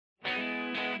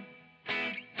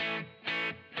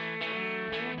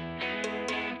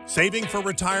Saving for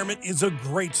retirement is a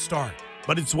great start,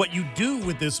 but it's what you do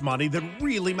with this money that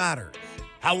really matters.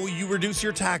 How will you reduce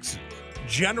your taxes,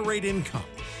 generate income,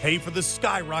 pay for the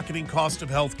skyrocketing cost of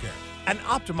healthcare, and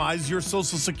optimize your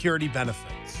Social Security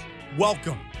benefits?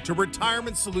 Welcome to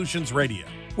Retirement Solutions Radio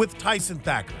with Tyson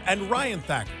Thacker and Ryan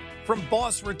Thacker from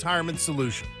Boss Retirement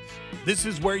Solutions. This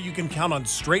is where you can count on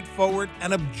straightforward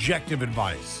and objective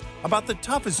advice about the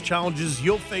toughest challenges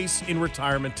you'll face in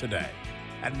retirement today.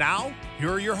 And now, here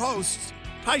are your hosts,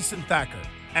 Tyson Thacker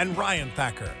and Ryan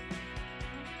Thacker.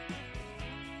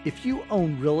 If you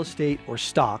own real estate or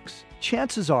stocks,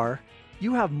 chances are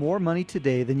you have more money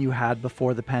today than you had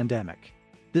before the pandemic.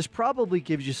 This probably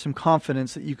gives you some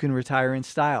confidence that you can retire in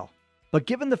style. But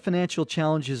given the financial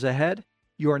challenges ahead,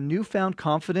 your newfound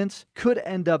confidence could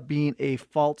end up being a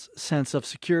false sense of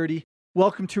security.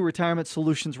 Welcome to Retirement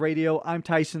Solutions Radio. I'm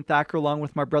Tyson Thacker along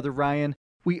with my brother Ryan.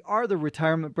 We are the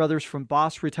Retirement Brothers from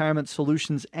Boss Retirement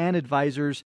Solutions and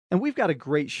Advisors, and we've got a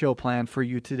great show planned for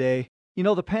you today. You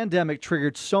know, the pandemic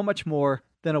triggered so much more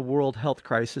than a world health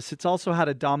crisis. It's also had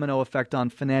a domino effect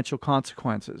on financial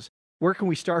consequences. Where can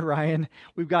we start, Ryan?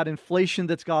 We've got inflation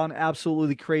that's gone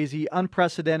absolutely crazy.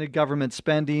 Unprecedented government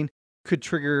spending could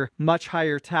trigger much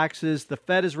higher taxes. The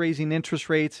Fed is raising interest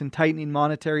rates and tightening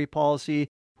monetary policy,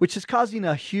 which is causing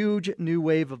a huge new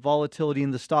wave of volatility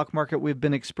in the stock market we've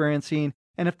been experiencing.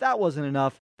 And if that wasn't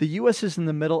enough, the U.S. is in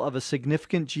the middle of a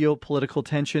significant geopolitical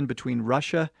tension between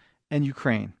Russia and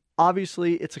Ukraine.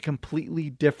 Obviously, it's a completely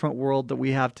different world that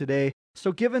we have today.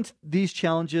 So given these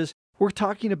challenges, we're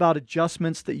talking about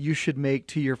adjustments that you should make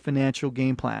to your financial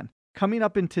game plan. Coming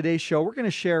up in today's show, we're going to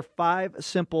share 5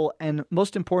 simple and,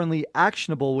 most importantly,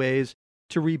 actionable ways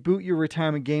to reboot your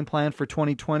retirement game plan for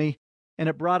 2020. And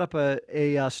it brought up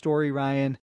a story,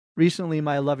 Ryan. Recently,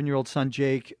 my 11-year-old son,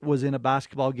 Jake, was in a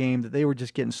basketball game that they were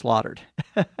just getting slaughtered.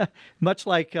 Much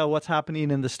like what's happening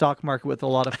in the stock market with a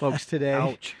lot of folks today.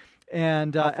 Ouch.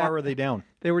 And how far were they down?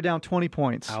 They were down 20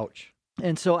 points. Ouch.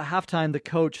 And so at halftime, the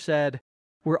coach said,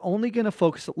 we're only going to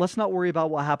focus, let's not worry about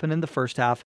what happened in the first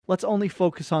half. Let's only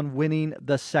focus on winning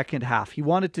the second half. He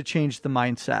wanted to change the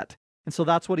mindset. And so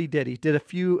that's what he did. He did a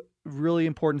few really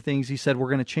important things. He said, we're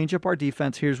going to change up our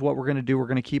defense. Here's what we're going to do. We're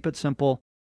going to keep it simple.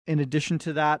 In addition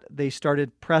to that, they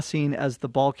started pressing as the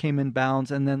ball came in bounds.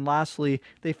 And then lastly,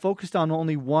 they focused on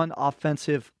only one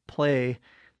offensive play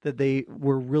that they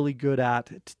were really good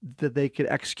at, that they could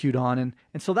execute on.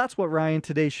 And so that's what, Ryan,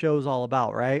 today's show is all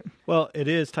about, right? Well, it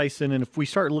is, Tyson. And if we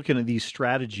start looking at these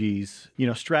strategies,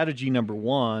 strategy number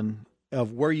 1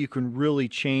 of where you can really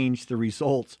change the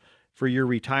results for your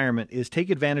retirement is take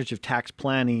advantage of tax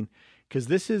planning, because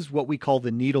this is what we call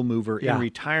the needle mover in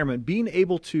retirement. Being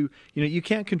able to, you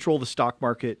can't control the stock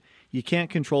market. You can't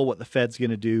control what the Fed's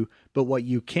going to do. But what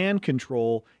you can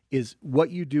control is what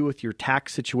you do with your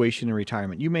tax situation in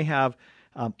retirement. You may have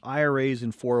IRAs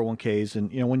and 401ks.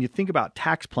 And, when you think about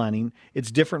tax planning,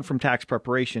 it's different from tax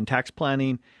preparation. Tax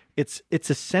planning, it's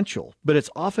essential, but it's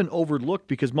often overlooked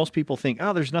because most people think,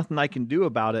 there's nothing I can do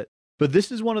about it. But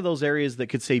this is one of those areas that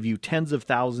could save you tens of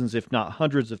thousands, if not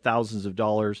hundreds of thousands of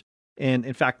dollars. And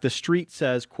in fact, the street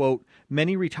says, quote,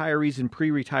 many retirees and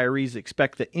pre-retirees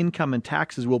expect that income and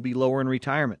taxes will be lower in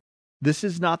retirement. This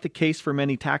is not the case for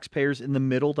many taxpayers in the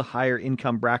middle to higher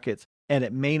income brackets, and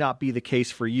it may not be the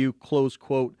case for you, close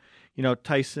quote.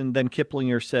 Tyson, then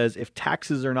Kiplinger says, if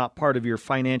taxes are not part of your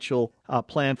financial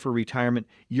plan for retirement,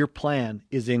 your plan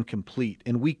is incomplete.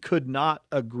 And we could not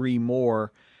agree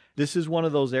more. This is one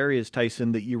of those areas,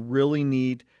 Tyson, that you really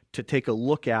need to take a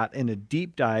look at in a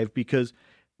deep dive, because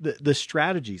the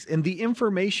strategies and the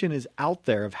information is out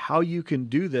there of how you can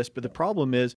do this. But the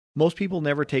problem is most people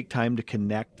never take time to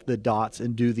connect the dots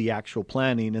and do the actual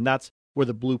planning. And that's where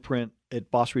the blueprint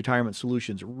at Boss Retirement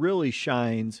Solutions really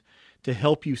shines to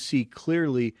help you see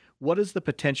clearly what is the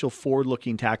potential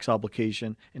forward-looking tax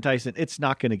obligation. And Tyson, it's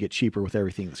not going to get cheaper with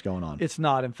everything that's going on. It's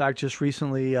not. In fact, just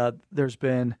recently, there's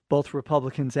been both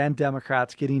Republicans and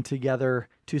Democrats getting together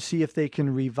to see if they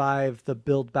can revive the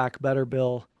Build Back Better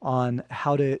bill on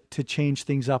how to change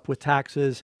things up with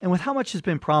taxes. And with how much has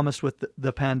been promised with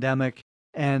the pandemic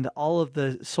and all of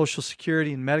the Social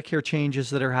Security and Medicare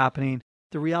changes that are happening,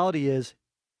 the reality is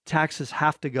taxes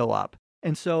have to go up.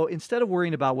 And so instead of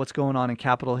worrying about what's going on in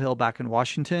Capitol Hill back in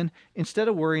Washington, instead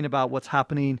of worrying about what's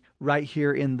happening right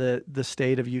here in the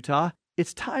state of Utah,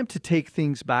 it's time to take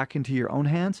things back into your own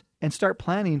hands and start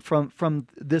planning from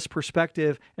this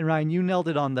perspective. And Ryan, you nailed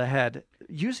it on the head.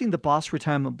 Using the Boss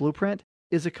Retirement Blueprint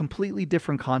is a completely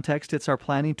different context. It's our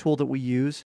planning tool that we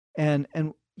use. And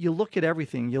you look at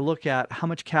everything. You look at how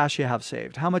much cash you have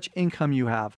saved, how much income you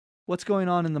have, what's going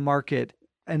on in the market,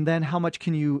 and then how much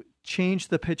can you change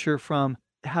the picture from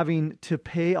having to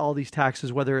pay all these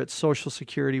taxes, whether it's Social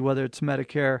Security, whether it's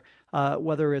Medicare,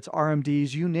 whether it's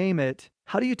RMDs, you name it.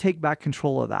 How do you take back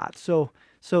control of that? So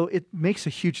it makes a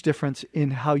huge difference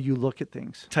in how you look at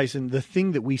things. Tyson, the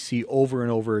thing that we see over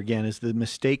and over again is the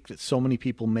mistake that so many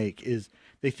people make is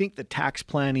they think that tax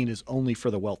planning is only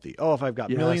for the wealthy. Oh, if I've got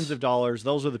millions of dollars,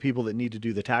 those are the people that need to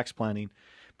do the tax planning.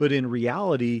 But in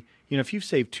reality, if you've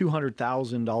saved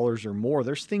 $200,000 or more,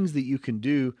 there's things that you can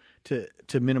do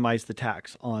to minimize the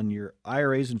tax on your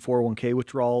IRAs and 401k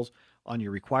withdrawals, on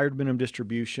your required minimum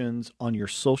distributions, on your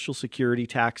Social Security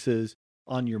taxes,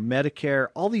 on your Medicare,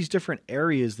 all these different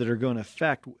areas that are going to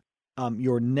affect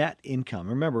your net income.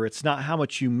 Remember, it's not how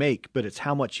much you make, but it's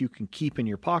how much you can keep in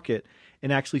your pocket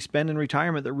and actually spend in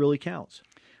retirement that really counts.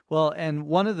 Well, and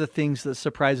one of the things that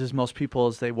surprises most people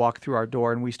as they walk through our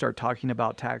door and we start talking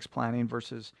about tax planning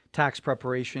versus tax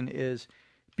preparation is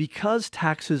because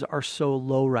taxes are so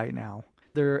low right now,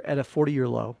 they're at a 40-year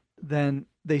low, then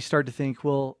they start to think,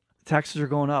 well, taxes are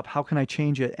going up. How can I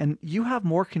change it? And you have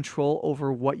more control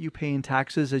over what you pay in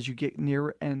taxes as you get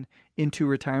near and into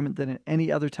retirement than at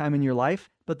any other time in your life.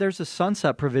 But there's a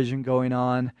sunset provision going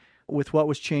on with what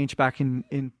was changed back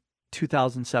in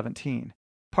 2017.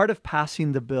 Part of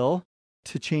passing the bill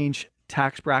to change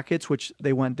tax brackets, which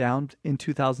they went down in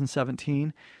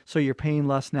 2017, so you're paying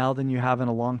less now than you have in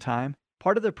a long time.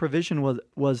 Part of the provision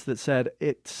was that said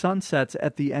it sunsets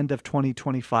at the end of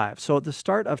 2025. So at the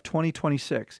start of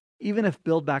 2026, even if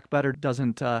Build Back Better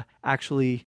doesn't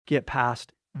actually get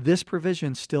passed, this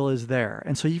provision still is there.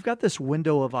 And so you've got this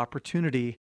window of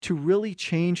opportunity to really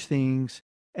change things.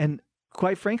 And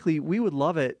quite frankly, we would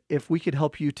love it if we could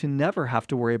help you to never have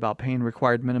to worry about paying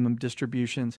required minimum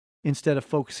distributions instead of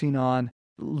focusing on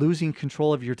losing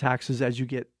control of your taxes as you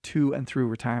get to and through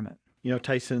retirement.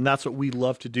 Tyson, and that's what we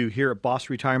love to do here at Boss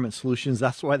Retirement Solutions.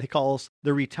 That's why they call us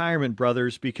the Retirement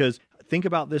Brothers, because think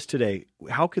about this today.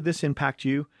 How could this impact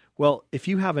you? Well, if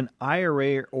you have an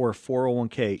IRA or a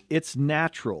 401k, it's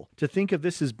natural to think of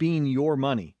this as being your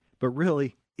money, but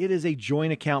really, it is a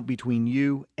joint account between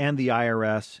you and the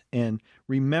IRS. And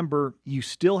remember, you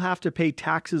still have to pay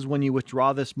taxes when you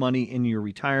withdraw this money in your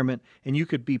retirement. And you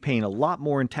could be paying a lot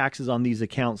more in taxes on these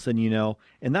accounts than you know.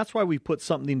 And that's why we put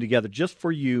something together just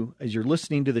for you as you're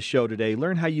listening to the show today.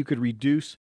 Learn how you could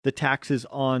reduce the taxes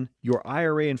on your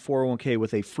IRA and 401k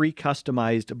with a free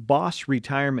customized Boss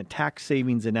Retirement Tax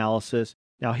Savings Analysis.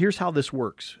 Now, here's how this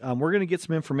works. We're going to get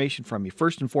some information from you.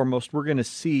 First and foremost, we're going to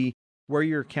see where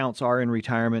your accounts are in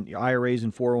retirement, your IRAs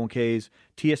and 401ks,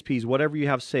 TSPs, whatever you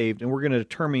have saved, and we're going to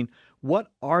determine what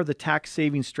are the tax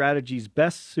saving strategies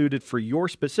best suited for your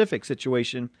specific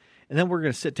situation. And then we're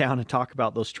going to sit down and talk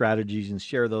about those strategies and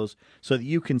share those so that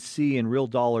you can see in real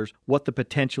dollars what the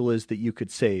potential is that you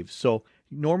could save. So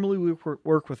normally we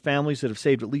work with families that have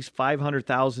saved at least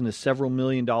 $500,000 to several $1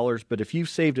 million. But if you've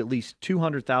saved at least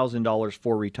 $200,000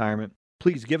 for retirement,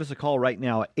 please give us a call right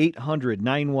now at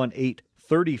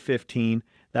 800-918-3015.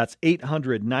 That's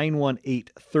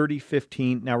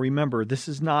 800-918-3015. Now remember, this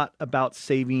is not about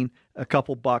saving a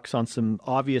couple bucks on some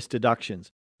obvious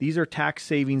deductions. These are tax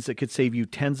savings that could save you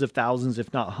tens of thousands,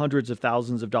 if not hundreds of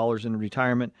thousands of dollars in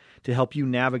retirement to help you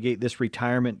navigate this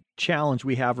retirement challenge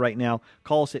we have right now.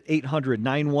 Call us at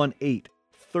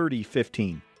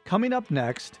 800-918-3015. Coming up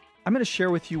next, I'm going to share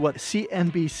with you what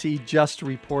CNBC just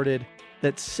reported,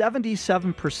 that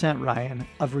 77%, Ryan,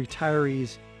 of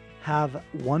retirees have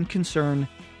one concern.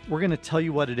 We're going to tell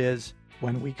you what it is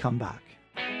when we come back.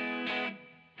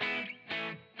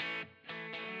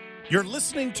 You're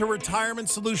listening to Retirement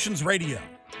Solutions Radio.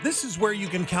 This is where you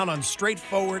can count on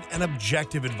straightforward and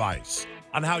objective advice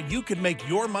on how you can make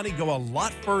your money go a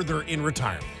lot further in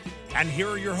retirement. And here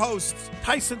are your hosts,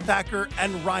 Tyson Thacker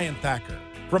and Ryan Thacker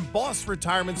from Boss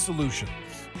Retirement Solutions.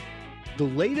 The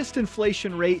latest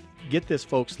inflation rate, get this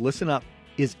folks, listen up,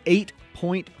 is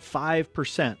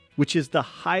 8.5%, which is the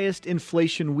highest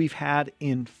inflation we've had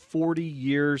in 40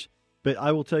 years. But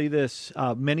I will tell you this,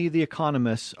 many of the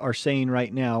economists are saying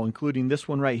right now, including this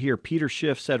one right here, Peter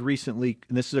Schiff said recently,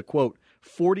 and this is a quote,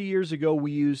 40 years ago,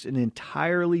 we used an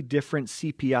entirely different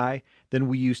CPI than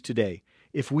we use today.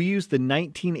 If we use the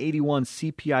 1981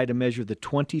 CPI to measure the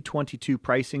 2022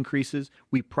 price increases,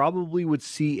 we probably would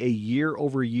see a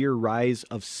year-over-year rise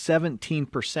of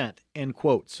 17%, end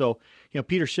quote. So,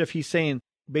 Peter Schiff, he's saying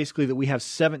basically that we have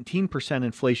 17%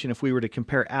 inflation if we were to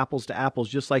compare apples to apples,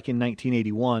 just like in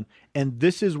 1981. And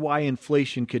this is why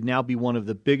inflation could now be one of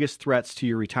the biggest threats to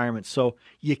your retirement. So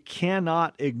you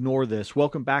cannot ignore this.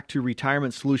 Welcome back to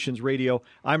Retirement Solutions Radio.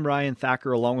 I'm Ryan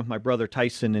Thacker along with my brother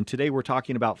Tyson. And today we're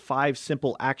talking about 5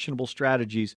 simple actionable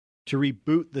strategies to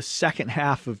reboot the second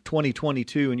half of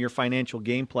 2022 in your financial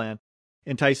game plan.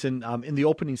 And Tyson, in the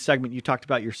opening segment, you talked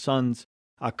about your son's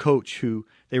coach who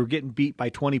they were getting beat by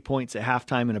 20 points at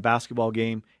halftime in a basketball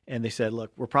game. And they said,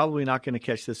 look, we're probably not going to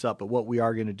catch this up, but what we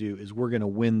are going to do is we're going to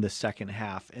win the second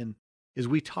half. And as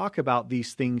we talk about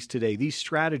these things today, these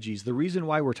strategies, the reason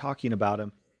why we're talking about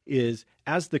them is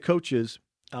as the coaches,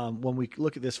 when we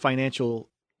look at this financial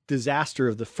disaster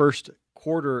of the first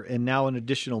quarter and now an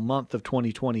additional month of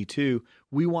 2022,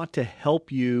 we want to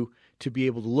help you to be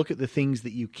able to look at the things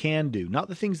that you can do, not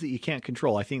the things that you can't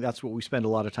control. I think that's what we spend a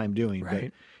lot of time doing.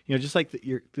 Right. But, just like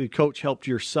the coach helped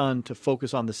your son to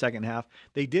focus on the second half,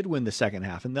 they did win the second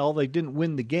half. And although they didn't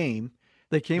win the game,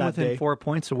 they came within day, 4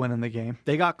 points of winning the game.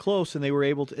 They got close, and they were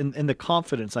able to, and the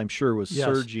confidence, I'm sure, was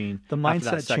surging. The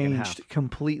mindset changed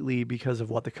completely because of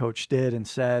what the coach did and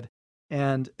said.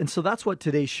 And so that's what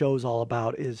today's show is all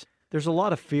about. Is there's a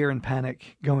lot of fear and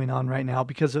panic going on right now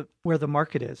because of where the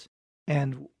market is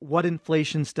and what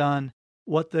inflation's done,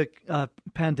 what the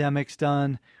pandemic's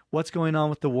done, what's going on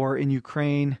with the war in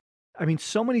Ukraine. I mean,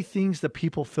 so many things that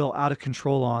people feel out of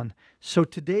control on. So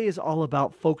today is all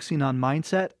about focusing on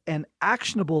mindset and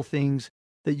actionable things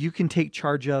that you can take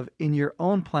charge of in your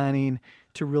own planning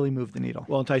to really move the needle.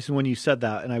 Well, Tyson, when you said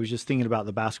that, and I was just thinking about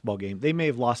the basketball game, they may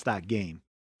have lost that game.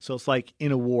 So it's like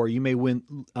in a war, you may win,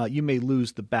 you may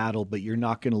lose the battle, but you're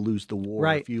not going to lose the war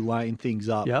if you line things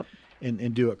up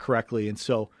and do it correctly. And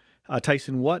so,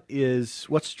 Tyson,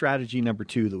 what's strategy number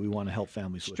 2 that we want to help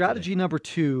families with? Strategy number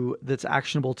 2 that's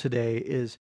actionable today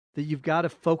is that you've got to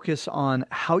focus on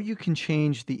how you can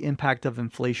change the impact of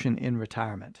inflation in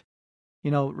retirement.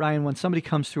 You know, Ryan, when somebody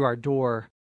comes through our door,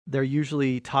 they're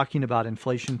usually talking about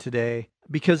inflation today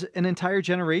because an entire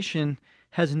generation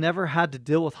has never had to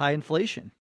deal with high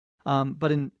inflation.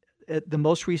 But in the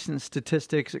most recent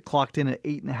statistics, it clocked in at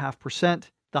 8.5%,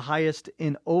 the highest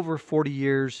in over 40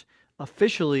 years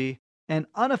officially, and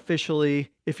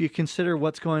unofficially, if you consider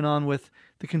what's going on with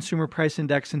the consumer price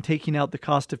index and taking out the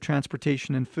cost of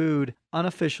transportation and food,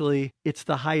 unofficially, it's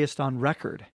the highest on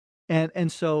record.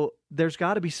 And so there's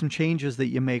got to be some changes that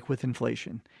you make with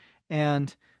inflation.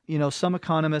 And, some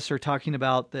economists are talking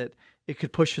about that it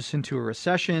could push us into a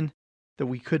recession, that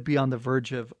we could be on the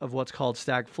verge of what's called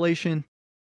stagflation.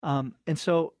 And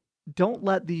so don't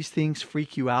let these things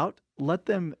freak you out. Let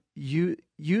them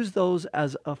use those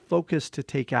as a focus to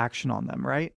take action on them,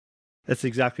 right? That's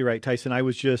exactly right, Tyson. I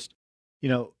was just,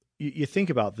 you think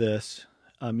about this,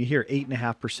 you hear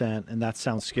 8.5%, and that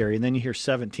sounds scary. And then you hear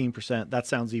 17%, that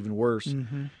sounds even worse.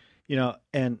 Mm-hmm.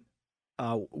 And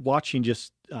watching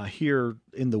just here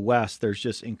in the West, there's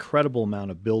just incredible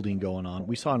amount of building going on.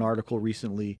 We saw an article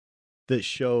recently that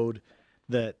showed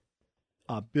that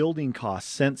building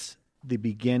costs since the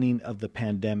beginning of the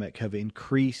pandemic have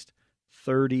increased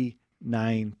 39%.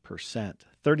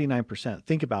 39%.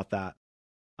 Think about that.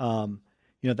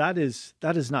 That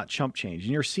is not chump change.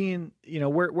 And you're seeing,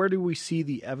 where do we see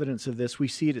the evidence of this? We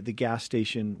see it at the gas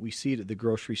station. We see it at the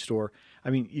grocery store.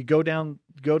 I mean, you go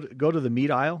to the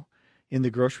meat aisle in the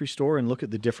grocery store and look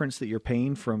at the difference that you're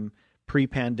paying from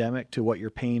pre-pandemic to what you're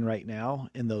paying right now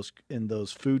in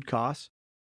those food costs.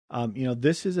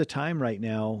 This is a time right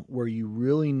now where you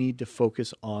really need to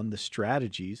focus on the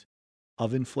strategies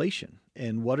of inflation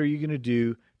and what are you going to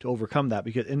do to overcome that?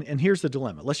 Because and here's the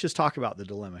dilemma. Let's just talk about the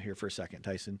dilemma here for a second,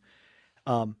 Tyson.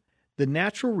 The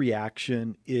natural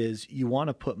reaction is you want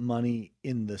to put money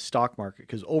in the stock market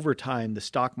because over time the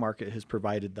stock market has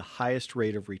provided the highest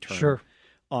rate of return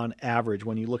on average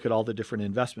when you look at all the different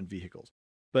investment vehicles.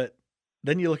 But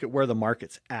then you look at where the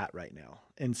market's at right now.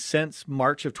 And since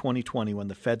March of 2020, when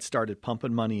the Fed started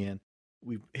pumping money in,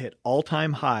 we've hit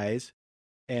all-time highs.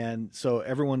 And so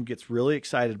everyone gets really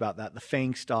excited about that. The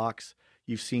FANG stocks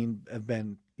you've seen have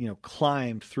been,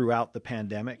 climbed throughout the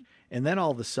pandemic. And then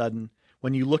all of a sudden,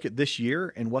 when you look at this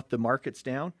year and what the market's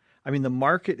down, I mean, the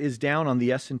market is down on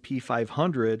the S&P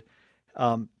 500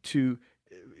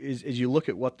 as you look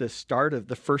at what the start of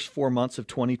the first 4 months of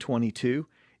 2022,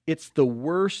 it's the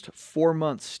worst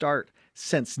 4-month start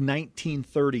since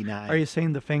 1939. Are you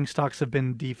saying the FANG stocks have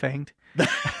been defanged?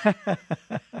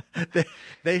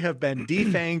 They have been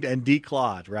defanged and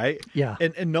declawed, right? Yeah.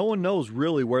 And no one knows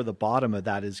really where the bottom of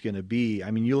that is going to be.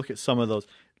 I mean, you look at some of those,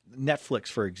 Netflix,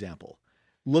 for example.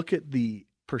 Look at the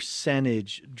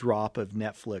percentage drop of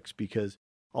Netflix because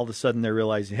all of a sudden they're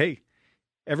realizing, hey,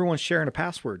 everyone's sharing a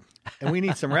password and we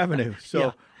need some revenue.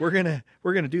 So we're gonna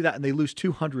do that. And they lose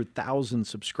 200,000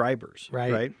 subscribers,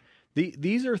 right?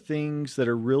 These are things that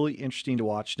are really interesting to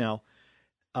watch. Now,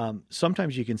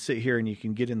 sometimes you can sit here and you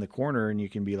can get in the corner and you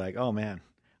can be like, oh man,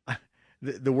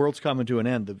 the world's coming to an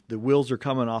end. The wheels are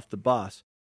coming off the bus.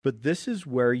 But this is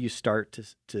where you start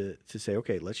to say,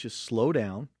 okay, let's just slow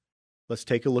down. Let's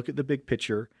take a look at the big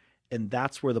picture. And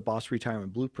that's where the Boss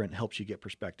Retirement Blueprint helps you get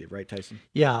perspective, right, Tyson?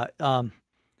 Yeah.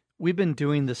 We've been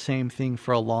doing the same thing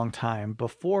for a long time.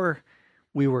 Before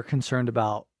we were concerned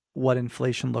about what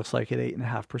inflation looks like at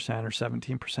 8.5% or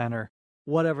 17% or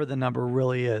whatever the number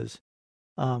really is.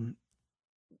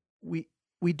 We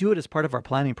do it as part of our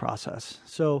planning process.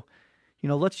 So,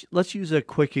 let's use a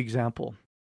quick example.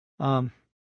 The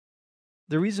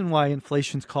reason why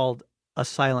inflation's called a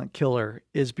silent killer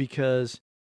is because,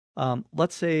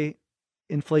 let's say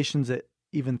inflation's at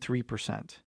even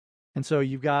 3%. And so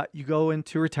you go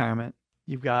into retirement,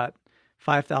 you've got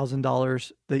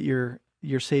 $5,000 that you're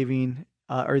saving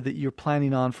or that you're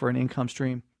planning on for an income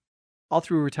stream all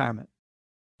through retirement.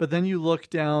 But then you look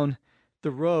down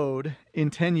the road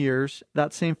in 10 years,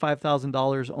 that same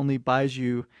 $5,000 only buys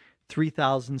you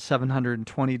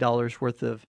 $3,720 worth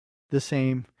of the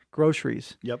same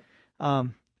groceries. Yep.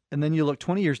 And then you look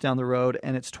 20 years down the road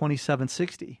and it's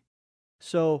 $2,760.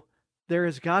 So there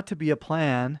has got to be a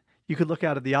plan. You could look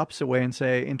at it the opposite way and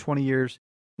say, in 20 years,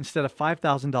 instead of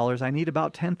 $5,000, I need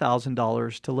about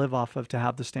 $10,000 to live off of to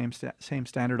have the same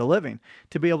standard of living,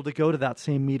 to be able to go to that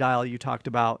same meat aisle you talked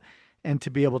about and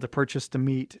to be able to purchase the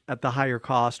meat at the higher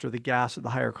cost or the gas at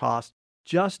the higher cost,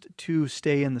 just to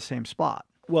stay in the same spot.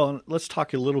 Well, let's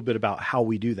talk a little bit about how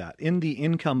we do that. In the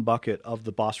income bucket of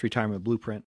the Boss Retirement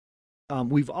Blueprint,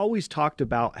 we've always talked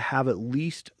about have at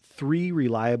least 3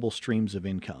 reliable streams of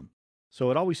income. So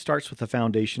it always starts with the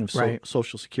foundation of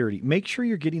Social Security. Make sure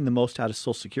you're getting the most out of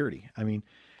Social Security. I mean,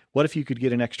 what if you could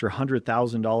get an extra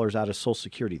 $100,000 out of Social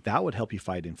Security? That would help you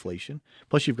fight inflation.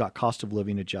 Plus, you've got cost of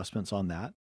living adjustments on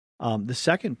that. The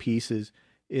second piece is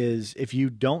if you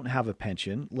don't have a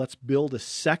pension, let's build a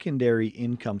secondary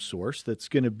income source that's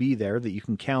going to be there that you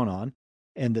can count on,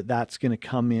 and that's going to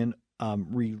come in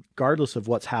regardless of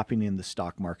what's happening in the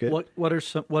stock market. What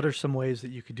are some ways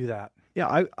that you could do that?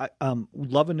 Yeah, I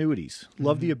love annuities.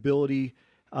 Love the ability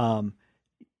to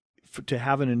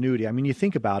have an annuity. I mean, you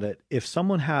think about it. If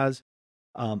someone has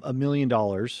 $1 million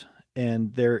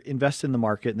and they're invested in the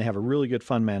market and they have a really good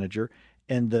fund manager,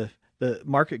 and the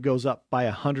market goes up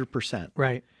by 100%.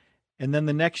 Right. And then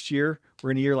the next year,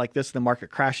 we're in a year like this, the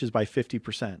market crashes by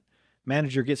 50%.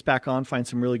 Manager gets back on, finds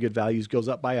some really good values, goes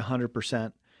up by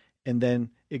 100%, and then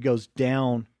it goes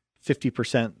down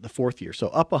 50% the fourth year. So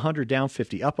up 100, down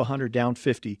 50, up 100, down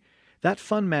 50. That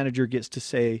fund manager gets to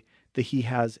say that he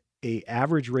has an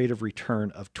average rate of return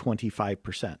of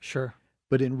 25%. Sure.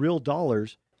 But in real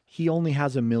dollars, he only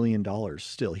has $1 million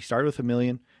still. He started with $1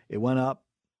 million. It went up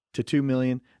to 2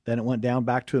 million, then it went down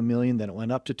back to 1 million, then it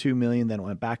went up to 2 million, then it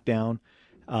went back down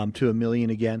to 1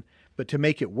 million again. But to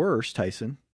make it worse,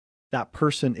 Tyson, that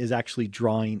person is actually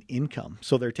drawing income.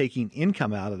 So they're taking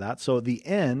income out of that. So at the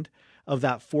end of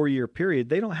that 4-year period,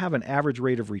 they don't have an average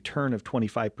rate of return of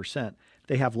 25%.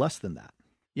 They have less than that.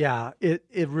 Yeah,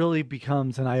 it really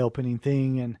becomes an eye-opening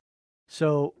thing. And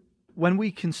so when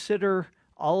we consider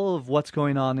all of what's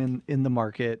going on in the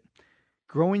market,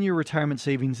 growing your retirement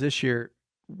savings this year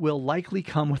will likely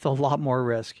come with a lot more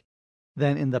risk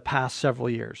than in the past several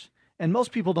years. And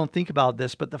most people don't think about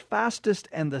this, but the fastest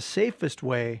and the safest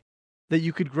way that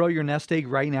you could grow your nest egg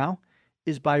right now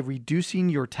is by reducing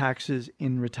your taxes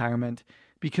in retirement,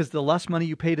 because the less money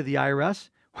you pay to the IRS,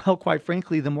 well, quite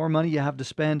frankly, the more money you have to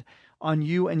spend on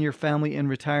you and your family in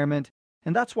retirement.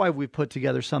 And that's why we've put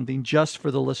together something just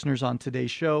for the listeners on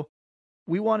today's show.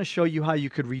 We want to show you how you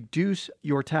could reduce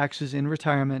your taxes in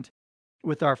retirement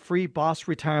with our free Boss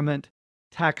Retirement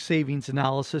Tax Savings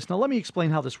Analysis. Now, let me explain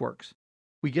how this works.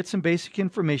 We get some basic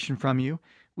information from you.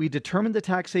 We determine the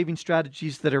tax saving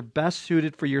strategies that are best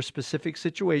suited for your specific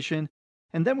situation.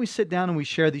 And then we sit down and we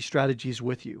share these strategies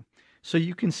with you, so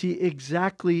you can see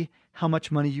exactly how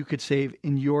much money you could save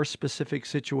in your specific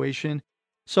situation.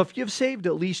 So if you've saved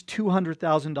at least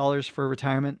 $200,000 for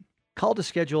retirement, call to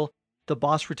schedule the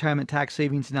Boss Retirement Tax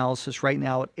Savings Analysis right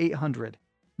now at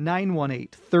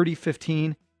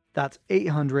 800-918-3015. That's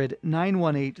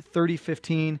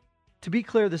 800-918-3015. To be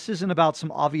clear, this isn't about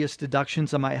some obvious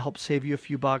deductions that might help save you a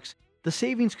few bucks. The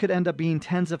savings could end up being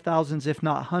tens of thousands, if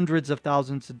not hundreds of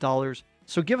thousands of dollars.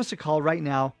 So give us a call right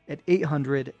now at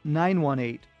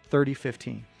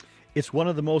 800-918-3015. It's one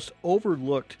of the most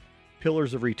overlooked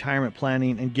pillars of retirement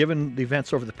planning, and given the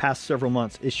events over the past several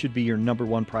months, it should be your number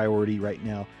one priority right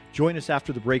now. Join us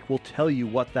after the break. We'll tell you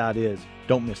what that is.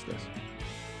 Don't miss this.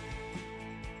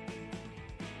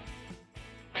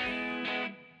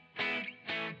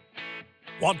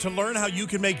 Want to learn how you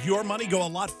can make your money go a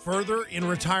lot further in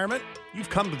retirement? You've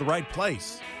come to the right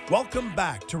place. Welcome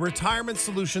back to Retirement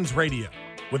Solutions Radio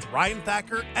with Ryan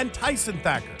Thacker and Tyson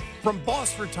Thacker from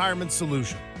Boss Retirement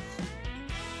Solutions.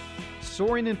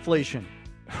 soaring inflation,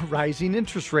 rising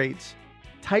interest rates,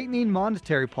 tightening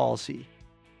monetary policy,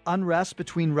 unrest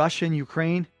between Russia and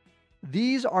Ukraine.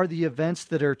 These are the events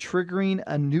that are triggering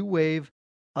a new wave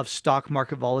of stock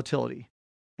market volatility.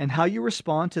 And how you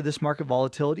respond to this market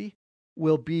volatility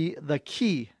will be the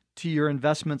key to your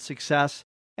investment success.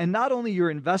 And not only your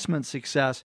investment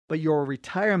success, but your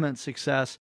retirement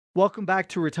success. Welcome back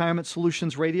to Retirement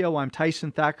Solutions Radio. I'm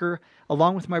Tyson Thacker.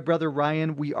 Along with my brother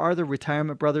Ryan, we are the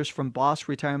Retirement Brothers from Boss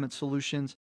Retirement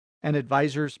Solutions and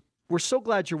Advisors. We're so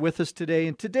glad you're with us today.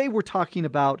 And today we're talking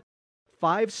about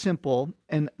 5 simple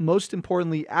and most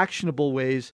importantly, actionable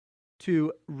ways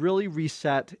to really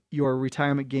reset your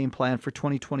retirement game plan for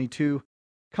 2022.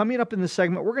 Coming up in this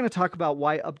segment, we're going to talk about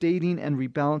why updating and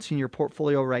rebalancing your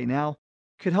portfolio right now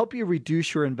could help you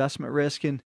reduce your investment risk.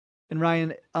 And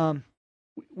Ryan,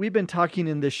 we've been talking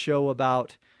in this show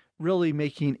about really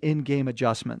making in-game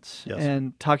adjustments. Yes.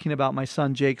 And talking about my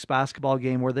son Jake's basketball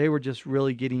game where they were just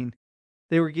really getting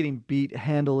beat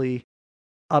handily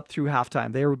up through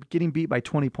halftime. They were getting beat by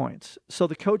 20 points. So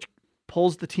the coach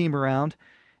pulls the team around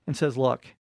and says,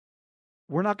 look,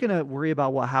 we're not going to worry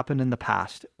about what happened in the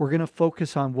past. We're going to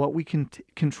focus on what we can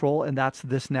control, and that's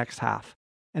this next half.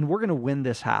 And we're going to win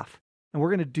this half. And we're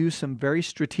going to do some very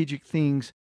strategic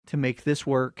things to make this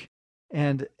work.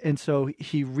 And so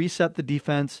he reset the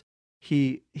defense.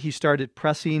 He started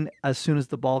pressing as soon as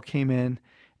the ball came in.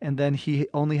 And then he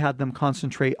only had them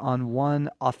concentrate on one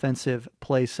offensive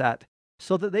play set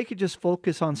so that they could just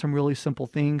focus on some really simple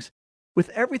things. With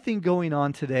everything going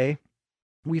on today,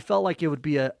 we felt like it would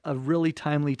be a really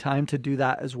timely time to do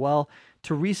that as well,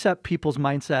 to reset people's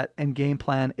mindset and game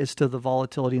plan as to the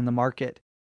volatility in the market.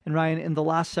 And Ryan, in the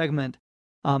last segment,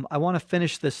 I want to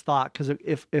finish this thought because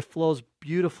it flows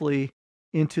beautifully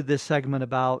into this segment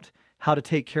about how to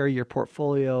take care of your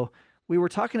portfolio. We were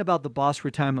talking about the Boss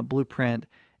Retirement Blueprint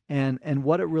and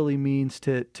what it really means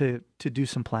to do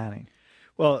some planning.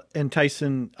 Well, and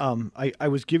Tyson, I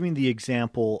was giving the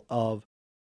example of,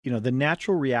 the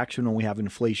natural reaction when we have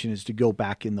inflation is to go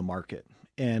back in the market.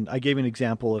 And I gave an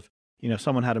example of,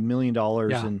 someone had $1 million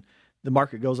and the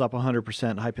market goes up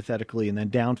 100% hypothetically, and then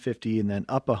down 50, and then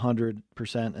up 100%,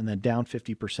 and then down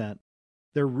 50%.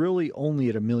 They're really only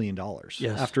at $1 million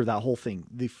after that whole thing.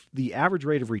 The average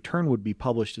rate of return would be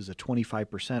published as a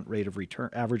 25% rate of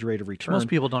return, average rate of return. Most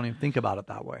people don't even think about it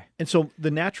that way. And so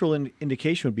the natural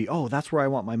indication would be, oh, that's where I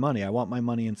want my money. I want my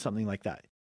money in something like that.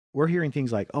 We're hearing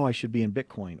things like, oh, I should be in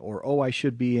Bitcoin, or oh, I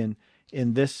should be in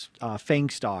this FANG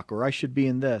stock, or I should be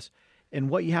in this. And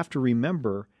what you have to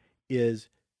remember is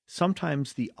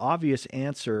sometimes the obvious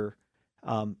answer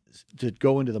to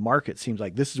go into the market seems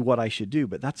like this is what I should do,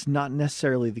 but that's not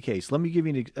necessarily the case. Let me give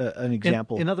you an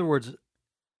example. In other words,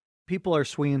 people are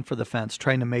swinging for the fence,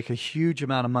 trying to make a huge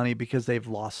amount of money because they've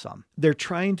lost some. They're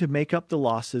trying to make up the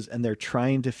losses, and they're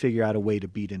trying to figure out a way to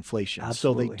beat inflation.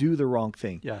 Absolutely. So they do the wrong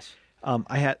thing. Yes.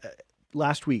 I had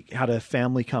last week had a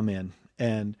family come in,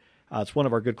 and it's one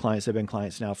of our good clients. They've been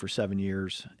clients now for 7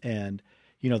 years, and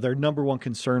their number one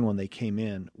concern when they came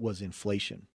in was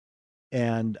inflation,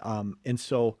 and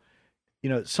so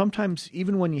sometimes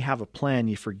even when you have a plan,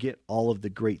 you forget all of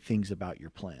the great things about your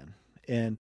plan,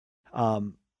 and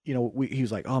he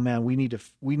was like, oh man, we need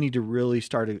to really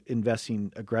start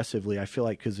investing aggressively. I feel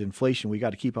like because inflation, we got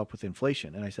to keep up with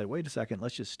inflation. And I said, wait a second,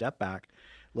 let's just step back.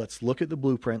 Let's look at the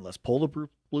blueprint. Let's pull the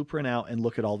blueprint out and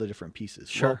look at all the different pieces.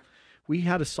 Sure. Well, we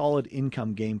had a solid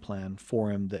income game plan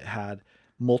for him that had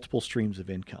multiple streams of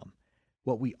income.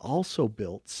 What we also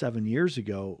built 7 years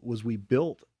ago was we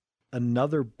built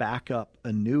another backup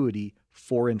annuity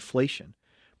for inflation.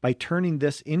 By turning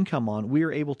this income on, we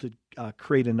were able to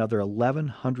create another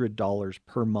 $1,100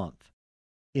 per month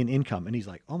in income. And he's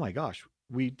like, oh my gosh,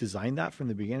 we designed that from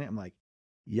the beginning? I'm like,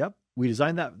 yep. We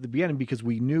designed that at the beginning because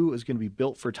we knew it was going to be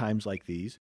built for times like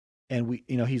these. And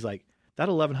he's like, that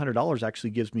 $1,100 actually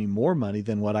gives me more money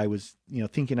than what I was,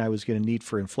 thinking I was going to need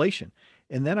for inflation.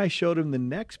 And then I showed him the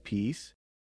next piece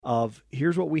of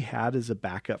here's what we had as a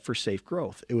backup for safe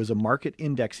growth. It was a market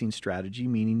indexing strategy,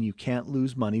 meaning you can't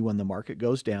lose money when the market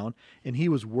goes down. And he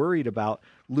was worried about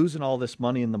losing all this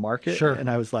money in the market. Sure. And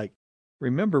I was like,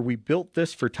 remember, we built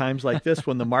this for times like this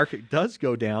when the market does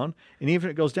go down. And even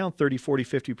if it goes down 30, 40,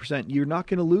 50%, you're not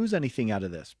going to lose anything out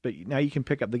of this. But now you can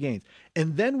pick up the gains.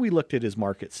 And then we looked at his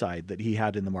market side that he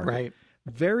had in the market. Right.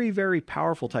 Very, very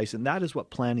powerful, Tyson. That is what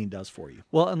planning does for you.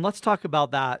 Well, and let's talk about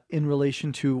that in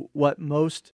relation to what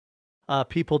most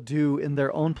people do in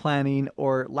their own planning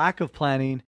or lack of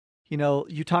planning.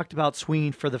 You talked about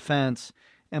swinging for the fence,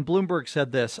 and Bloomberg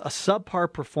said this: a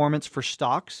subpar performance for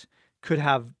stocks could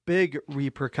have big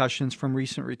repercussions from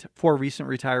for recent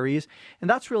retirees. And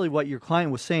that's really what your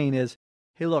client was saying is,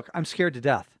 hey, look, I'm scared to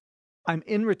death. I'm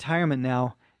in retirement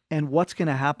now, and what's going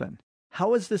to happen?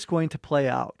 How is this going to play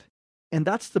out? And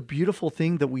that's the beautiful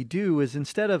thing that we do is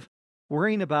instead of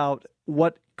worrying about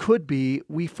what could be,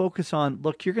 we focus on,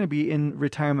 look, you're going to be in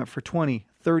retirement for 20,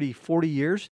 30, 40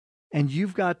 years, and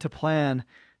you've got to plan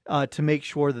to make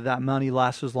sure that that money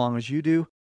lasts as long as you do.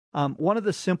 One of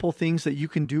the simple things that you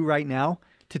can do right now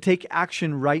to take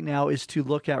action right now is to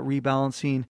look at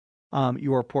rebalancing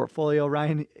your portfolio.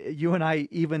 Ryan, you and I,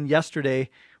 even yesterday,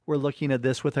 were looking at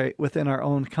this within our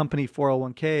own company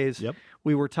 401ks. Yep.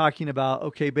 We were talking about,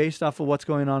 okay, based off of what's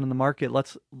going on in the market,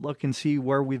 let's look and see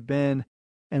where we've been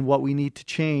and what we need to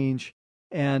change.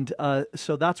 And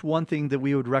so that's one thing that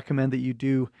we would recommend that you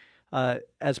do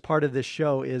as part of this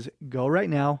show is go right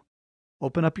now,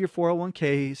 open up your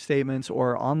 401k statements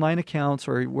or online accounts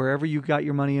or wherever you got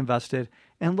your money invested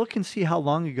and look and see how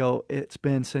long ago it's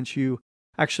been since you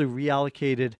actually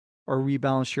reallocated or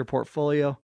rebalanced your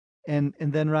portfolio. And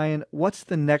then, Ryan, what's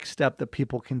the next step that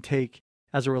people can take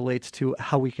as it relates to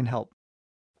how we can help?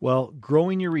 Well,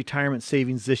 growing your retirement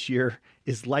savings this year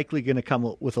is likely going to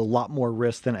come with a lot more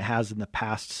risk than it has in the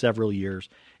past several years.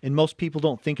 And most people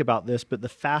don't think about this, but the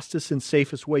fastest and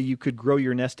safest way you could grow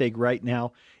your nest egg right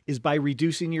now is by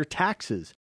reducing your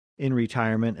taxes in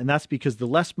retirement. And that's because the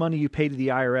less money you pay to the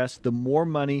IRS, the more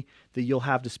money that you'll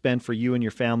have to spend for you and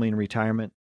your family in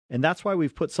retirement. And that's why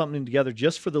we've put something together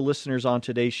just for the listeners on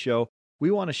today's show.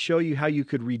 We want to show you how you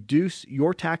could reduce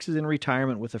your taxes in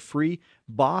retirement with a free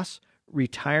Boss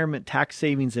retirement tax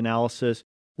savings analysis.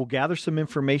 We'll gather some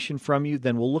information from you.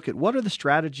 Then we'll look at what are the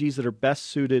strategies that are best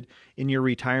suited in your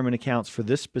retirement accounts for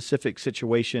this specific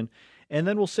situation. And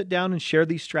then we'll sit down and share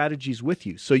these strategies with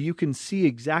you so you can see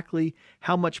exactly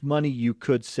how much money you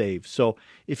could save. So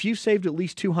if you've saved at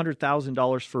least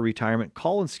 $200,000 for retirement,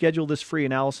 call and schedule this free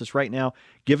analysis right now.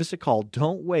 Give us a call.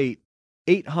 Don't wait.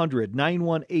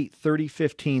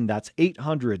 800-918-3015. That's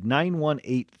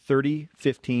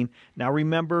 800-918-3015. Now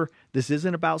remember, this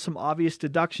isn't about some obvious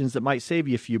deductions that might save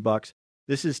you a few bucks.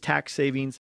 This is tax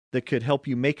savings that could help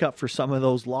you make up for some of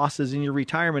those losses in your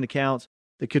retirement accounts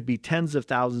that could be tens of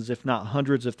thousands, if not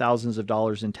hundreds of thousands of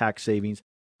dollars in tax savings.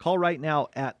 Call right now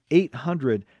at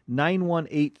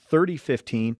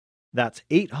 800-918-3015. That's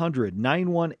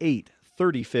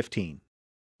 800-918-3015.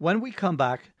 When we come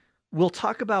back, we'll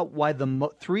talk about why the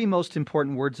three most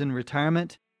important words in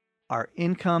retirement are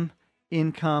income,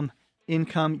 income,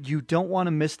 income. You don't want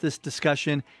to miss this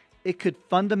discussion. It could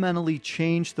fundamentally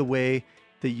change the way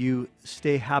that you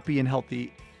stay happy and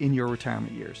healthy in your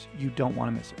retirement years. You don't want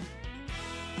to miss it.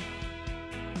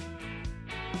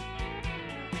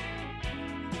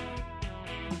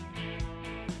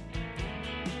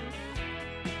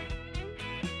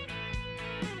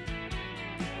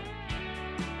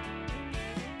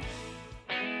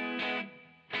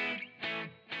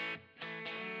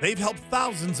 They've helped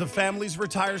thousands of families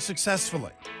retire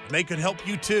successfully, and they could help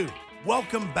you too.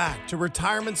 Welcome back to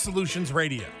Retirement Solutions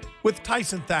Radio with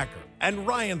Tyson Thacker and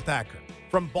Ryan Thacker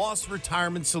from Boss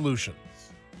Retirement Solutions.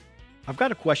 I've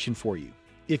got a question for you.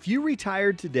 If you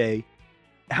retired today,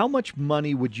 how much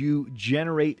money would you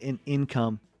generate in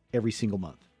income every single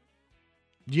month?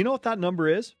 Do you know what that number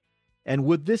is? And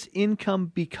would this income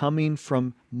be coming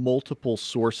from multiple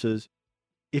sources?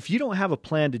 If you don't have a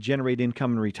plan to generate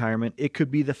income in retirement, it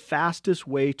could be the fastest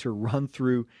way to run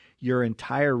through your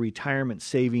entire retirement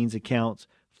savings accounts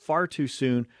far too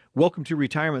soon. Welcome to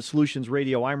Retirement Solutions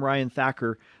Radio. I'm Ryan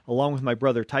Thacker, along with my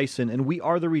brother Tyson, and we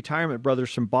are the Retirement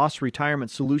Brothers from Boss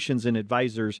Retirement Solutions and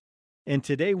Advisors. And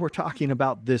today we're talking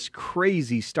about this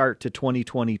crazy start to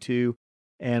 2022,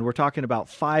 and we're talking about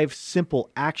 5 simple,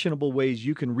 actionable ways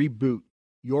you can reboot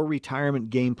your retirement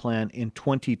game plan in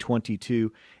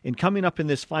 2022. And coming up in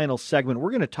this final segment, we're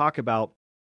going to talk about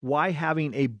why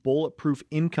having a bulletproof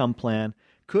income plan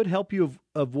could help you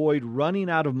avoid running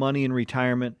out of money in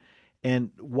retirement, and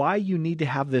why you need to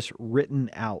have this written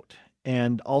out,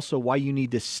 and also why you need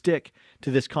to stick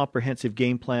to this comprehensive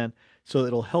game plan so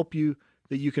it'll help you,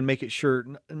 that you can make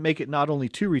it not only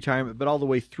to retirement, but all the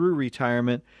way through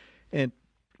retirement. And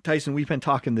Tyson, we've been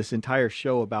talking this entire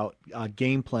show about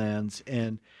game plans,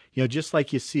 and just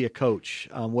like you see a coach,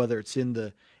 whether it's in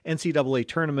the NCAA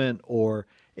tournament or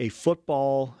a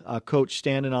football coach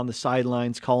standing on the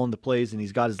sidelines calling the plays, and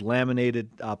he's got his laminated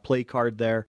play card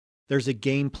there. There's a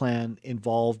game plan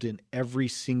involved in every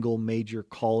single major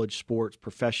college sports,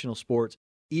 professional sports,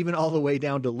 even all the way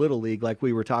down to Little League, like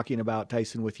we were talking about,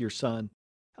 Tyson, with your son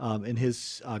and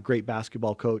his great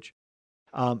basketball coach.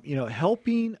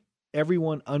 Helping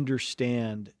everyone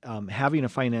understand having a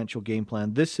financial game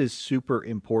plan. This is super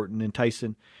important. And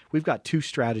Tyson, we've got two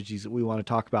strategies that we want to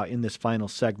talk about in this final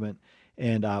segment.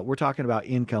 And we're talking about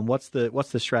income. What's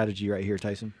the strategy right here,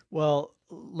 Tyson? Well,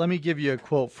 let me give you a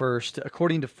quote first.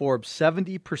 According to Forbes,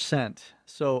 70%,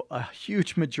 so a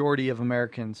huge majority of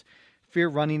Americans, fear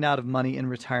running out of money in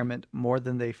retirement more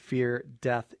than they fear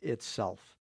death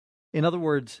itself. In other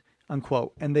words,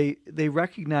 unquote, and they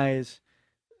recognize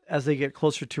as they get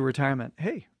closer to retirement,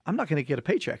 hey, I'm not going to get a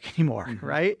paycheck anymore,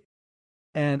 right?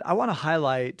 And I want to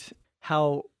highlight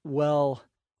how well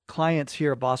clients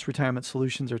here at Boss Retirement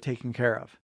Solutions are taken care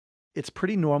of. It's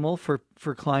pretty normal for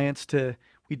clients to,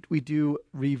 we do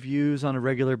reviews on a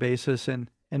regular basis. And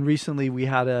recently we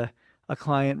had a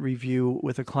client review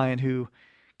with a client who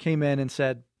came in and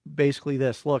said basically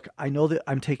this: look, I know that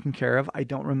I'm taken care of. I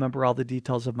don't remember all the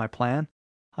details of my plan.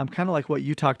 I'm kind of like what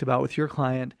you talked about with your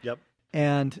client. Yep.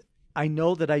 And I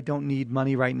know that I don't need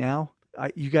money right now.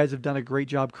 You guys have done a great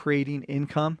job creating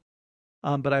income,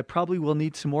 but I probably will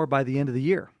need some more by the end of the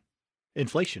year.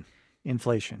 Inflation.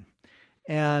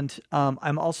 And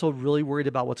I'm also really worried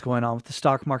about what's going on with the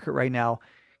stock market right now.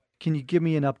 Can you give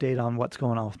me an update on what's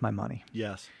going on with my money?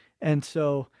 Yes. And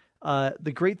so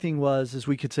the great thing is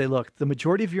we could say, look, the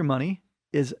majority of your money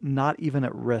is not even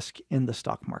at risk in the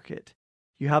stock market.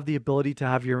 You have the ability to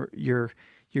have your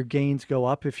gains go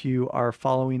up if you are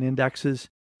following indexes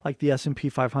like the S&P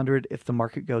 500. If the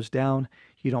market goes down,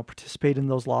 you don't participate in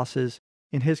those losses.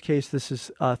 In his case, this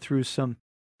is through some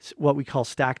what we call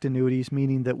stacked annuities,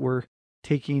 meaning that we're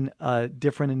taking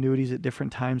different annuities at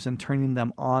different times and turning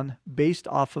them on based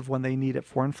off of when they need it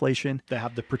for inflation. They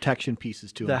have the protection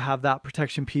pieces to them. They have that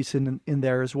protection piece in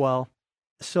there as well.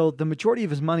 So the majority of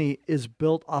his money is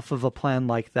built off of a plan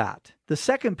like that. The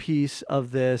second piece of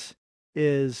this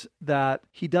is that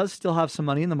he does still have some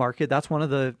money in the market. That's one of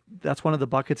the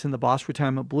buckets in the Boss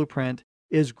Retirement Blueprint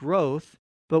is growth.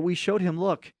 But we showed him,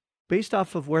 look, based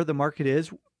off of where the market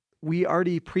is, we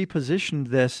already pre-positioned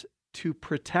this to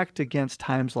protect against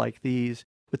times like these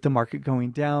with the market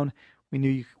going down. We knew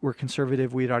you were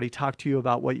conservative. We had already talked to you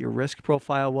about what your risk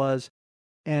profile was,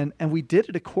 and we did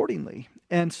it accordingly.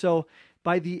 And so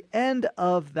by the end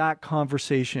of that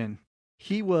conversation,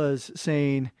 he was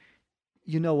saying,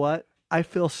 you know what? I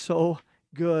feel so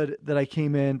good that I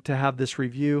came in to have this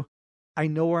review. I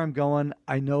know where I'm going.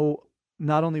 I know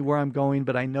not only where I'm going,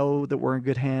 but I know that we're in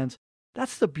good hands.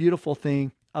 That's the beautiful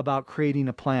thing about creating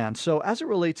a plan. So as it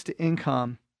relates to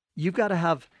income, you've got to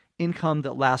have income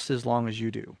that lasts as long as you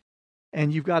do.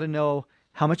 And you've got to know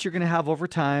how much you're going to have over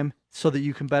time so that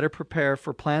you can better prepare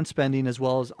for planned spending as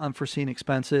well as unforeseen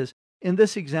expenses. In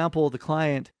this example, the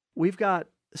client, we've got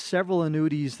several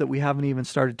annuities that we haven't even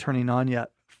started turning on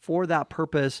yet. For that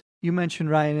purpose, you mentioned,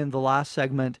 Ryan, in the last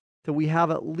segment that we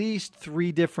have at least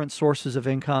 3 different sources of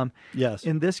income. Yes.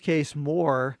 In this case,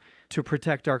 more to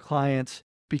protect our clients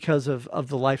because of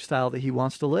the lifestyle that he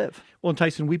wants to live. Well, and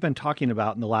Tyson, we've been talking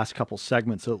about in the last couple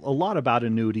segments a lot about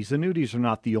annuities. Annuities are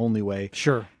not the only way.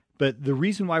 Sure. But the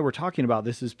reason why we're talking about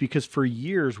this is because for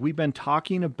years we've been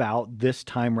talking about this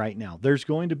time right now. There's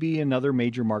going to be another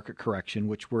major market correction,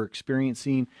 which we're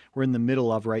experiencing. We're in the middle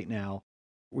of right now.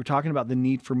 We're talking about the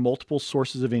need for multiple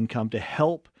sources of income to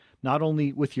help not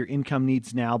only with your income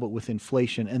needs now, but with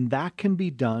inflation. And that can be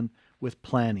done with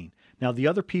planning. Now, the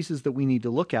other pieces that we need to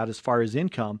look at as far as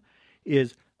income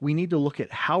is we need to look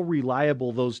at how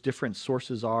reliable those different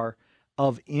sources are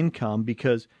of income,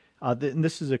 because and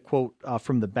this is a quote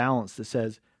from The Balance that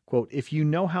says, quote, if you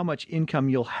know how much income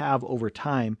you'll have over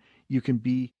time, you can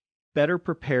be better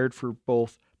prepared for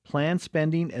both planned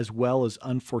spending as well as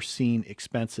unforeseen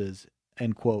expenses,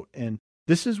 end quote. And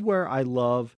this is where I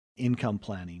love income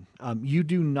planning. You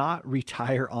do not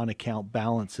retire on account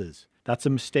balances. That's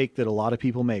a mistake that a lot of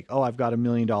people make. Oh, I've got $1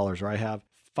 million, or I have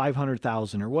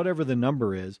 500,000, or whatever the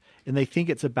number is. And they think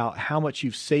it's about how much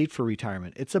you've saved for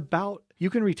retirement. It's about you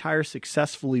can retire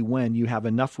successfully when you have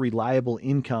enough reliable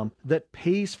income that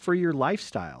pays for your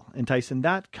lifestyle. And Tyson,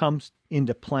 that comes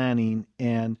into planning.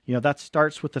 And, that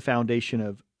starts with the foundation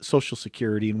of Social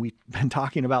Security. And we've been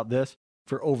talking about this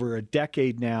for over a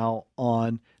decade now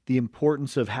on the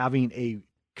importance of having a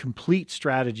complete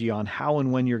strategy on how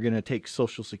and when you're going to take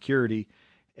Social Security.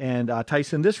 And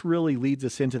Tyson, this really leads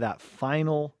us into that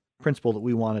final principle that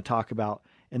we want to talk about,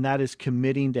 and that is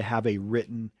committing to have a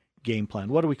written game plan.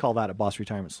 What do we call that at Boss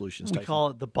Retirement Solutions, Tyson? We call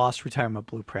it the Boss Retirement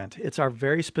Blueprint. It's our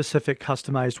very specific,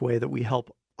 customized way that we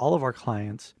help all of our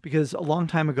clients, because a long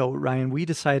time ago, Ryan, we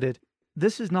decided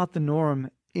this is not the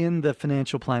norm in the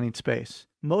financial planning space.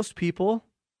 Most people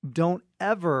don't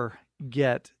ever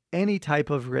get any type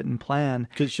of written plan.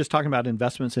 Because it's just talking about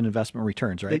investments and investment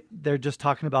returns, right? They're just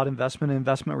talking about investment and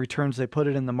investment returns. They put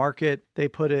it in the market. They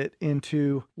put it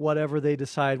into whatever they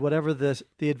decide, whatever the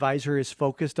advisor is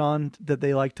focused on that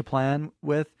they like to plan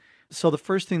with. So the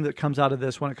first thing that comes out of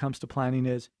this when it comes to planning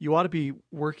is you ought to be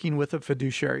working with a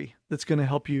fiduciary that's going to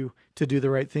help you to do the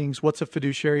right things. What's a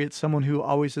fiduciary? It's someone who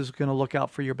always is going to look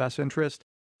out for your best interest.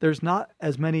 There's not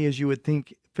as many as you would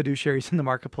think fiduciaries in the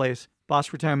marketplace.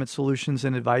 Boss Retirement Solutions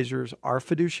and advisors are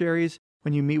fiduciaries.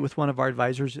 When you meet with one of our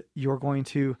advisors, you're going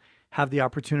to have the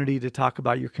opportunity to talk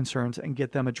about your concerns and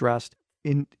get them addressed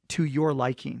to your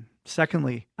liking.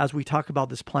 Secondly, as we talk about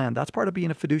this plan, that's part of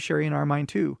being a fiduciary in our mind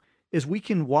too, is we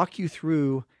can walk you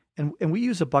through, and we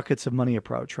use a buckets of money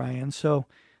approach, Ryan. So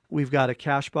we've got a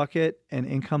cash bucket, an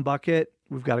income bucket,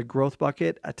 we've got a growth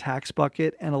bucket, a tax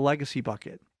bucket, and a legacy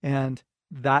bucket. And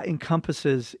that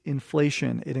encompasses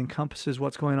inflation. It encompasses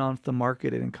what's going on with the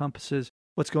market. It encompasses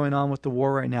what's going on with the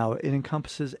war right now. It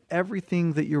encompasses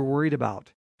everything that you're worried about.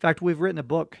 In fact, we've written a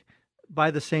book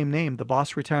by the same name, The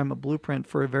Boss Retirement Blueprint,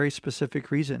 for a very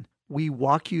specific reason. We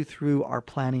walk you through our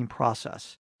planning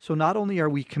process. So not only are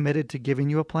we committed to giving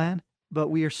you a plan, but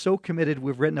we are so committed,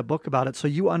 we've written a book about it, so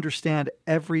you understand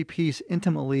every piece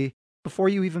intimately before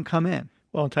you even come in.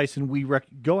 Well, Tyson,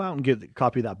 go out and get a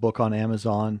copy of that book on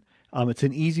Amazon. It's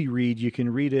an easy read. You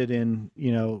can read it in,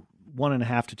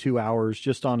 1.5 to 2 hours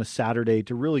just on a Saturday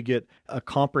to really get a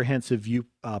comprehensive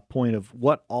viewpoint of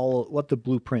what the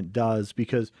blueprint does,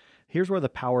 because here's where the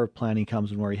power of planning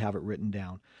comes and where you have it written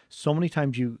down. So many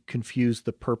times you confuse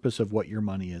the purpose of what your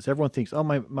money is. Everyone thinks, oh,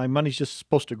 my money's just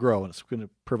supposed to grow and it's going to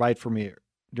provide for me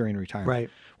during retirement. Right.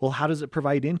 Well, how does it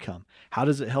provide income? How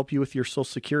does it help you with your Social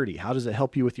Security? How does it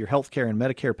help you with your health care and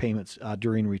Medicare payments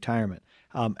during retirement?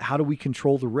 How do we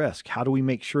control the risk? How do we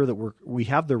make sure that we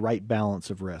have the right balance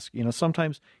of risk?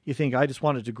 Sometimes you think, I just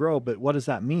want it to grow, but what does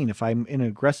that mean? If I'm in an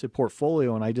aggressive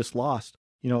portfolio and I just lost,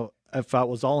 if I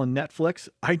was all in Netflix,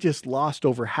 I just lost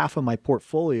over half of my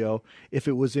portfolio. If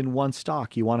it was in one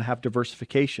stock, you want to have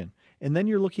diversification. And then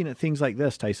you're looking at things like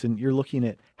this, Tyson. You're looking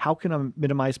at how can I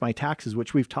minimize my taxes,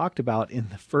 which we've talked about in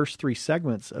the first 3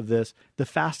 segments of this. The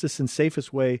fastest and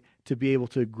safest way to be able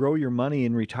to grow your money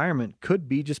in retirement could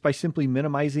be just by simply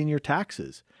minimizing your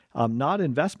taxes, not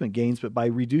investment gains, but by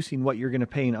reducing what you're going to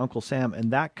pay in Uncle Sam.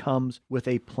 And that comes with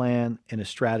a plan and a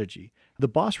strategy. The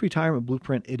Boss Retirement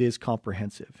Blueprint, it is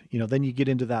comprehensive. Then you get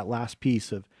into that last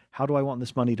piece of how do I want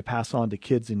this money to pass on to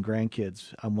kids and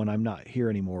grandkids when I'm not here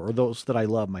anymore, or those that I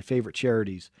love, my favorite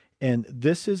charities. And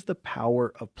this is the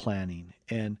power of planning.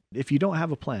 And if you don't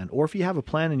have a plan, or if you have a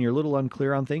plan and you're a little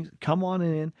unclear on things, come on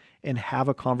in and have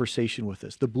a conversation with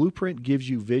us. The blueprint gives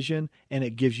you vision and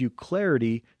it gives you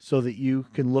clarity so that you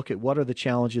can look at what are the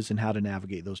challenges and how to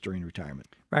navigate those during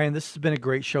retirement. Ryan, this has been a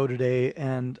great show today.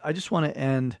 And I just want to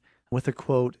end with a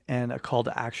quote and a call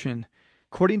to action.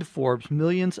 According to Forbes,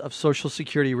 millions of Social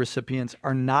Security recipients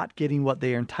are not getting what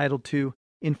they are entitled to.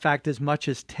 In fact, as much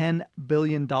as $10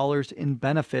 billion in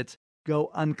benefits go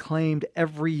unclaimed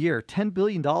every year. $10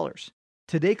 billion.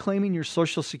 Today, claiming your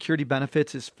Social Security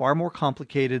benefits is far more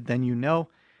complicated than you know.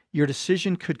 Your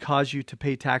decision could cause you to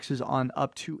pay taxes on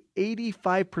up to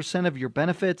 85% of your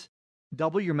benefits,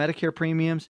 double your Medicare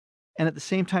premiums, and at the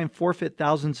same time forfeit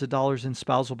thousands of dollars in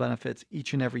spousal benefits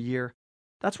each and every year.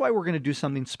 That's why we're going to do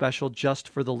something special just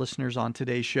for the listeners on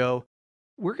today's show.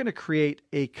 We're going to create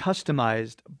a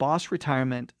customized Boss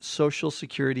Retirement Social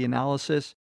Security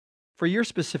analysis for your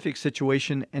specific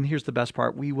situation. And here's the best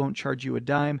part. We won't charge you a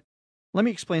dime. Let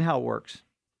me explain how it works.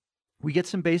 We get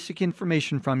some basic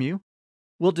information from you.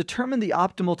 We'll determine the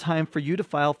optimal time for you to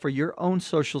file for your own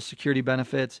Social Security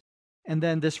benefits. And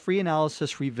then this free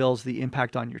analysis reveals the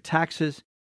impact on your taxes,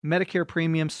 Medicare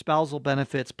premiums, spousal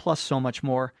benefits, plus so much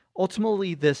more.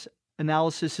 Ultimately, this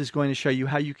analysis is going to show you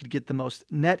how you could get the most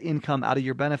net income out of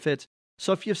your benefits.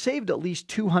 So if you've saved at least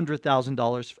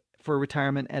 $200,000 for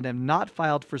retirement and have not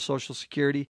filed for Social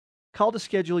Security, call to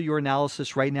schedule your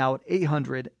analysis right now at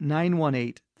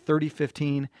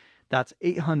 800-918-3015. That's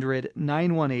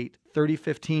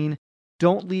 800-918-3015.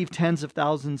 Don't leave tens of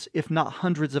thousands, if not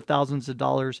hundreds of thousands of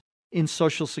dollars in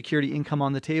Social Security income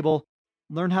on the table.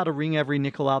 Learn how to wring every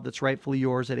nickel out that's rightfully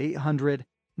yours at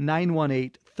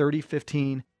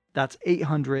 800-918-3015. That's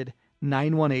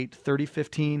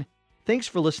 800-918-3015. Thanks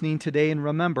for listening today. And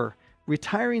remember,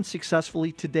 retiring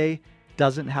successfully today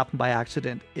doesn't happen by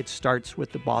accident. It starts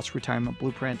with the Boss Retirement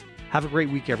Blueprint. Have a great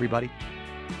week, everybody.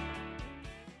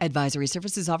 Advisory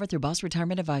services offered through Boss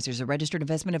Retirement Advisors, a registered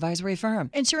investment advisory firm.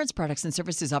 Insurance products and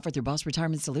services offered through Boss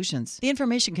Retirement Solutions. The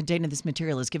information contained in this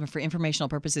material is given for informational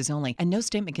purposes only, and no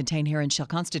statement contained herein shall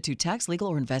constitute tax, legal,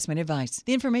 or investment advice.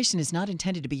 The information is not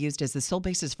intended to be used as the sole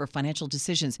basis for financial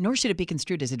decisions, nor should it be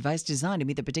construed as advice designed to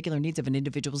meet the particular needs of an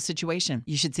individual situation.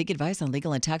 You should seek advice on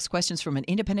legal and tax questions from an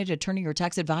independent attorney or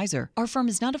tax advisor. Our firm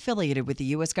is not affiliated with the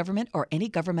U.S. government or any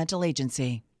governmental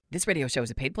agency. This radio show is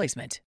a paid placement.